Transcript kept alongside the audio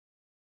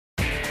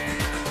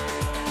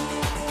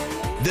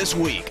This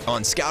week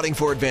on Scouting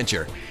for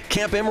Adventure,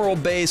 Camp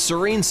Emerald Bay's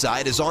serene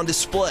side is on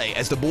display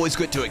as the boys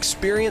get to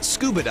experience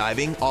scuba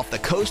diving off the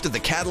coast of the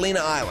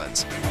Catalina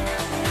Islands.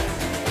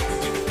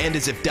 And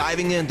as if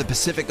diving into the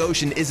Pacific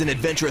Ocean isn't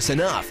adventurous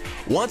enough,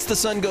 once the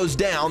sun goes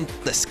down,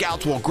 the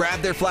scouts will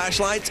grab their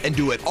flashlights and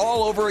do it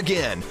all over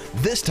again,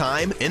 this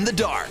time in the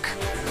dark.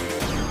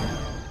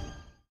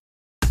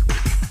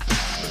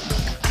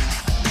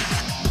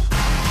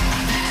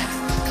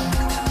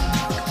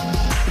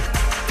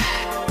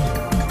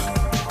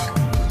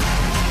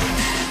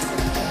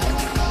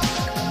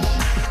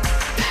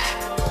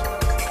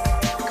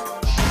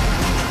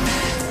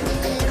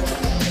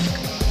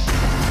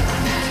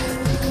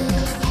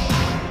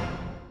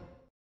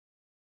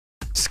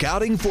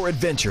 Scouting for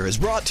Adventure is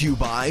brought to you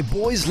by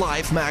Boys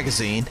Life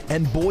magazine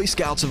and Boy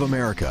Scouts of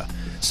America,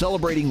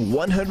 celebrating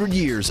 100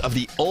 years of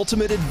the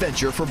ultimate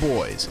adventure for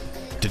boys.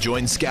 To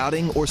join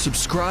Scouting or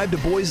subscribe to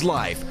Boys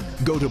Life,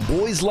 go to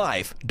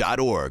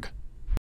boyslife.org.